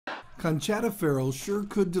Conchata Ferrell sure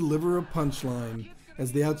could deliver a punchline.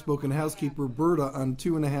 As the outspoken housekeeper Berta on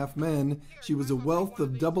 2.5 Men, she was a wealth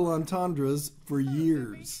of double entendres for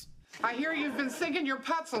years. I hear you've been sinking your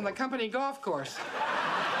putts on the company golf course.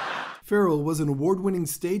 Ferrell was an award-winning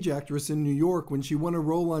stage actress in New York when she won a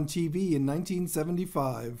role on TV in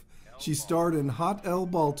 1975. She starred in Hot L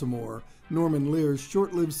Baltimore, Norman Lear's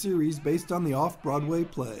short-lived series based on the off-Broadway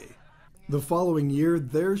play. The following year,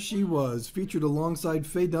 There She Was, featured alongside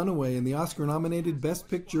Faye Dunaway in the Oscar-nominated Best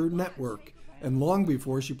Picture Network. And long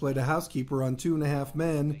before she played a housekeeper on 2.5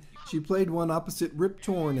 Men, she played one opposite Rip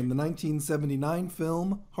Torn in the 1979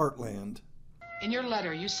 film Heartland. In your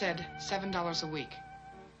letter, you said $7 a week.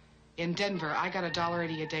 In Denver, I got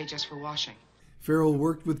 $1.80 a day just for washing. Ferrell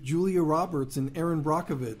worked with Julia Roberts and Erin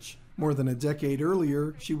Brockovich. More than a decade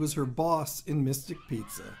earlier, she was her boss in Mystic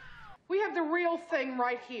Pizza. We have the real thing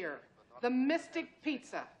right here, the Mystic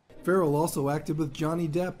Pizza. Ferrell also acted with Johnny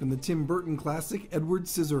Depp in the Tim Burton classic Edward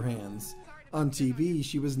Scissorhands. On TV,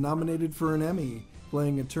 she was nominated for an Emmy,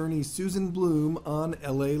 playing attorney Susan Bloom on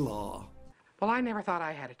L.A. Law. Well, I never thought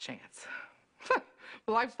I had a chance.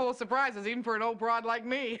 Life's full of surprises, even for an old broad like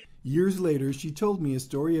me. Years later, she told me a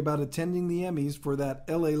story about attending the Emmys for that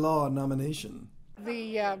L.A. Law nomination.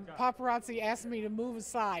 The paparazzi asked me to move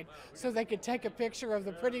aside so they could take a picture of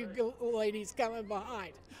the pretty ladies coming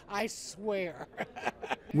behind. I swear.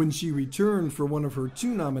 When she returned for one of her 2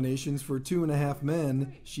 nominations for 2.5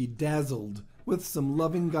 Men, she dazzled with some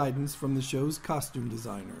loving guidance from the show's costume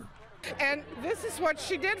designer. And this is what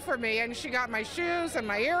she did for me, and she got my shoes and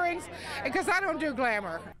my earrings, because I don't do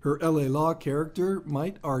glamour. Her L.A. Law character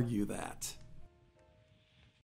might argue that.